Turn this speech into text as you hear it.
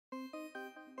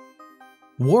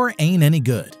War ain't any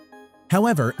good.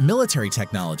 However, military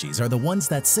technologies are the ones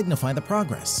that signify the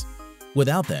progress.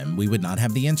 Without them, we would not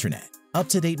have the internet,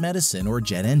 up-to-date medicine, or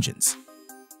jet engines.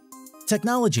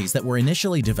 Technologies that were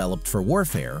initially developed for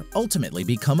warfare ultimately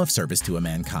become of service to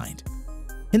mankind.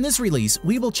 In this release,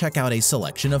 we will check out a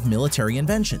selection of military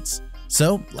inventions.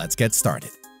 So, let's get started.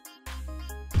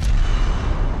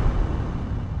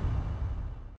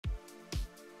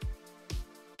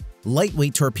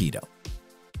 Lightweight torpedo.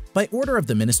 By order of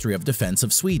the Ministry of Defense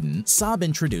of Sweden, Saab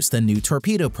introduced a new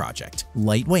torpedo project,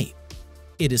 Lightweight.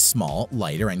 It is small,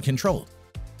 lighter, and controlled.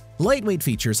 Lightweight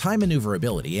features high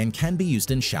maneuverability and can be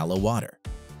used in shallow water,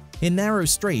 in narrow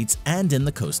straits, and in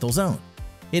the coastal zone.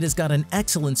 It has got an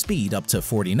excellent speed up to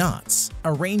 40 knots,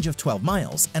 a range of 12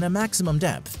 miles, and a maximum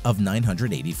depth of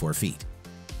 984 feet.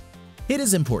 It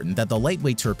is important that the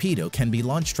lightweight torpedo can be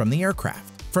launched from the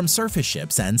aircraft, from surface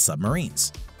ships and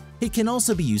submarines. It can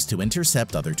also be used to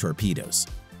intercept other torpedoes.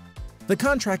 The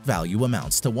contract value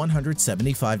amounts to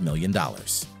 $175 million.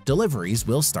 Deliveries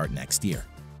will start next year.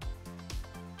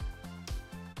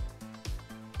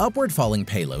 Upward-falling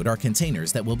payload are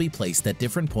containers that will be placed at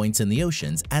different points in the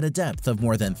oceans at a depth of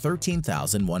more than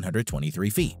 13,123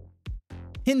 feet.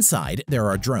 Inside, there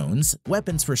are drones,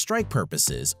 weapons for strike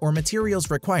purposes, or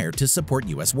materials required to support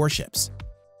U.S. warships.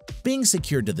 Being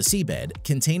secured to the seabed,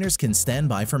 containers can stand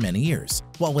by for many years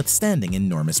while withstanding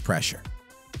enormous pressure.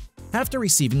 After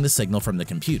receiving the signal from the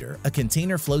computer, a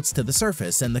container floats to the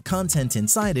surface and the content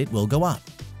inside it will go up.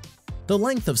 The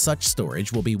length of such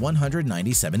storage will be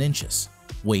 197 inches.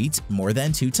 Weight more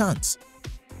than 2 tons.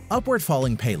 Upward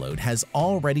falling payload has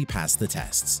already passed the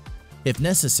tests. If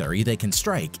necessary, they can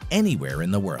strike anywhere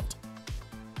in the world.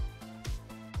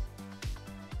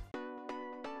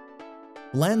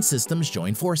 Land systems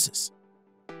join forces.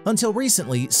 Until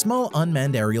recently, small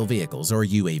unmanned aerial vehicles, or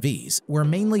UAVs, were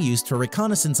mainly used for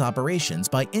reconnaissance operations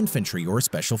by infantry or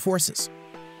special forces.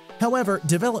 However,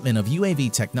 development of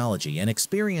UAV technology and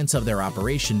experience of their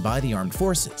operation by the armed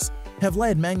forces have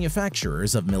led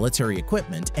manufacturers of military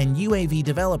equipment and UAV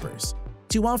developers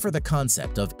to offer the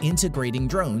concept of integrating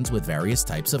drones with various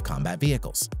types of combat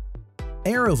vehicles.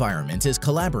 AeroVironment is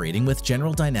collaborating with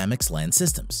General Dynamics Land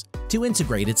Systems to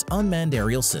integrate its unmanned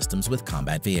aerial systems with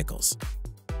combat vehicles.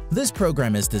 This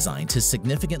program is designed to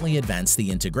significantly advance the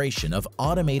integration of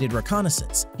automated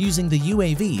reconnaissance using the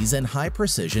UAVs and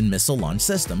high-precision missile launch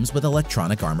systems with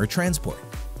electronic armor transport.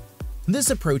 This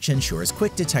approach ensures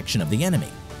quick detection of the enemy,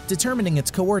 determining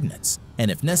its coordinates, and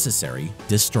if necessary,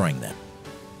 destroying them.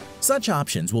 Such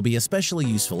options will be especially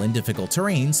useful in difficult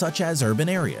terrain such as urban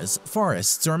areas,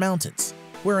 forests, or mountains,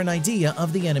 where an idea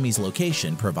of the enemy's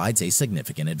location provides a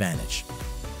significant advantage.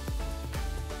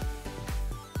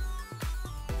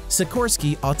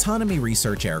 Sikorsky Autonomy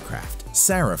Research Aircraft,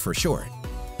 SARA for short,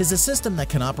 is a system that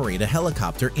can operate a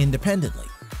helicopter independently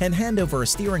and hand over a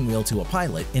steering wheel to a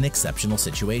pilot in exceptional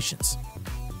situations.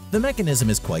 The mechanism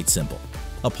is quite simple.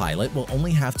 A pilot will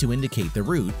only have to indicate the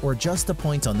route or just a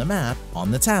point on the map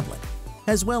on the tablet,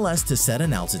 as well as to set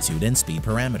an altitude and speed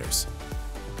parameters.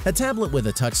 A tablet with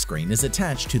a touchscreen is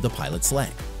attached to the pilot's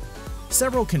leg.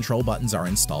 Several control buttons are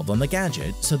installed on the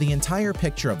gadget so the entire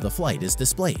picture of the flight is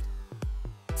displayed.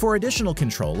 For additional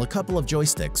control, a couple of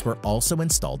joysticks were also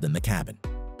installed in the cabin.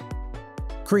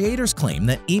 Creators claim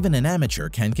that even an amateur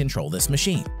can control this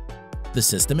machine. The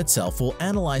system itself will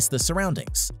analyze the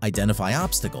surroundings, identify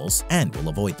obstacles, and will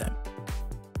avoid them.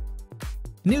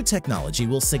 New technology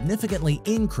will significantly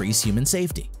increase human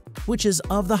safety, which is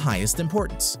of the highest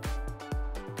importance.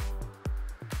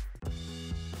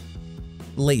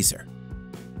 Laser.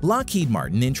 Lockheed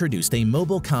Martin introduced a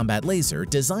mobile combat laser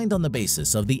designed on the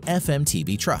basis of the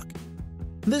FMTV truck.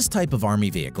 This type of Army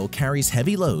vehicle carries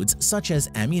heavy loads such as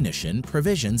ammunition,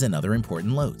 provisions, and other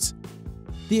important loads.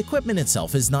 The equipment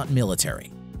itself is not military.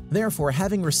 Therefore,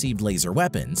 having received laser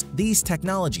weapons, these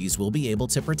technologies will be able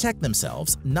to protect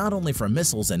themselves not only from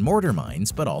missiles and mortar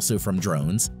mines, but also from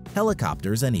drones,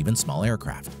 helicopters, and even small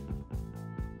aircraft.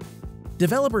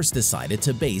 Developers decided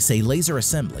to base a laser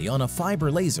assembly on a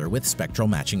fiber laser with spectral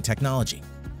matching technology.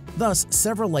 Thus,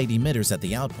 several light emitters at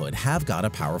the output have got a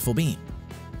powerful beam.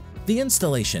 The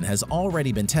installation has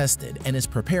already been tested and is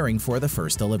preparing for the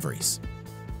first deliveries.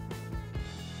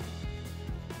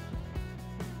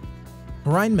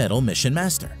 Rheinmetall Mission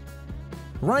Master.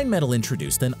 Rheinmetall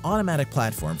introduced an automatic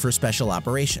platform for special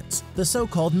operations, the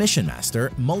so-called Mission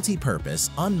Master Multi-Purpose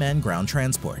Unmanned Ground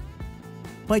Transport.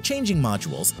 By changing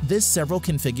modules, several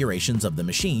configurations of the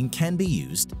machine can be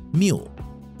used. Mule,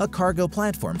 a cargo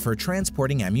platform for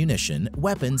transporting ammunition,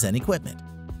 weapons, and equipment.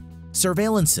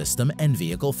 Surveillance system and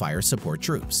vehicle fire support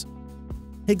troops.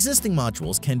 Existing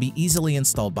modules can be easily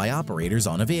installed by operators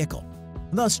on a vehicle.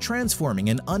 thus transforming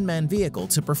an unmanned vehicle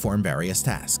to perform various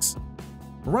tasks.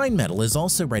 Rheinmetall is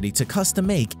also ready to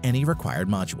custom-make any required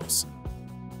modules.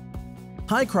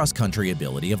 High cross-country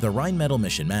ability of the Rheinmetall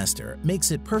Mission Master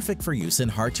makes it perfect for use in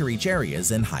hard-to-reach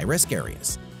areas and high-risk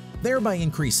areas, thereby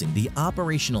increasing the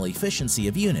operational efficiency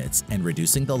of units and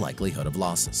reducing the likelihood of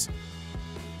losses.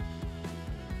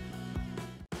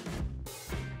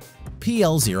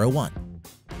 PL-01.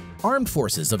 Armed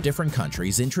forces of different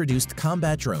countries introduced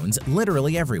combat drones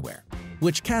literally everywhere,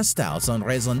 which cast doubts on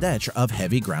raison d'etre of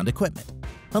heavy ground equipment,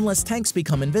 unless tanks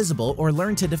become invisible or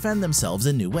learn to defend themselves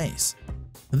in new ways.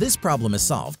 This problem is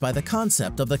solved by the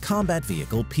concept of the combat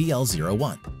vehicle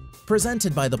PL-01,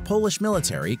 presented by the Polish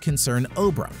military concern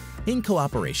Obra in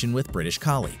cooperation with British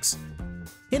colleagues.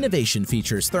 Innovation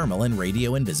features thermal and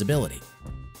radio invisibility.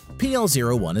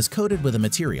 PL-01 is coated with a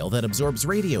material that absorbs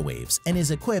radio waves and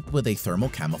is equipped with a thermal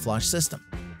camouflage system.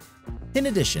 In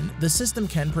addition, the system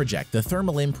can project the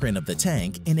thermal imprint of the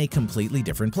tank in a completely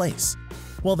different place,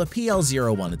 while the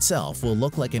PL-01 itself will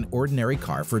look like an ordinary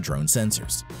car for drone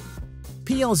sensors.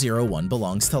 PL-01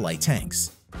 belongs to light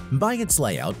tanks. By its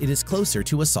layout, it is closer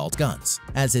to assault guns,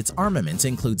 as its armament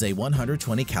includes a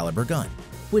 120 caliber gun,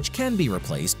 which can be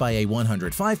replaced by a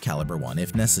 105 caliber one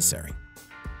if necessary.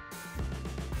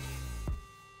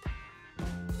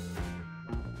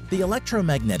 The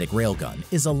electromagnetic railgun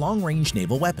is a long-range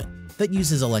naval weapon that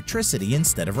uses electricity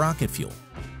instead of rocket fuel.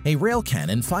 A rail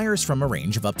cannon fires from a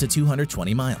range of up to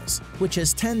 220 miles, which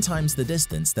is 10 times the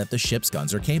distance that the ship's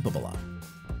guns are capable of.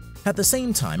 At the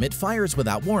same time, it fires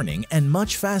without warning and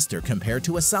much faster compared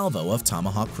to a salvo of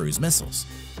Tomahawk cruise missiles.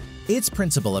 Its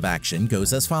principle of action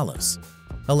goes as follows.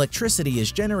 Electricity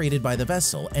is generated by the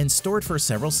vessel and stored for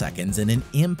several seconds in an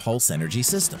impulse energy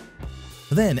system.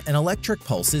 Then, an electric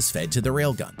pulse is fed to the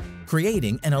railgun,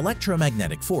 creating an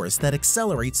electromagnetic force that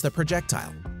accelerates the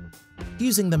projectile.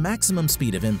 Using the maximum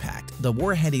speed of impact, the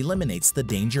warhead eliminates the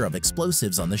danger of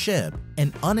explosives on the ship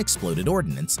and unexploded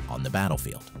ordnance on the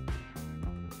battlefield.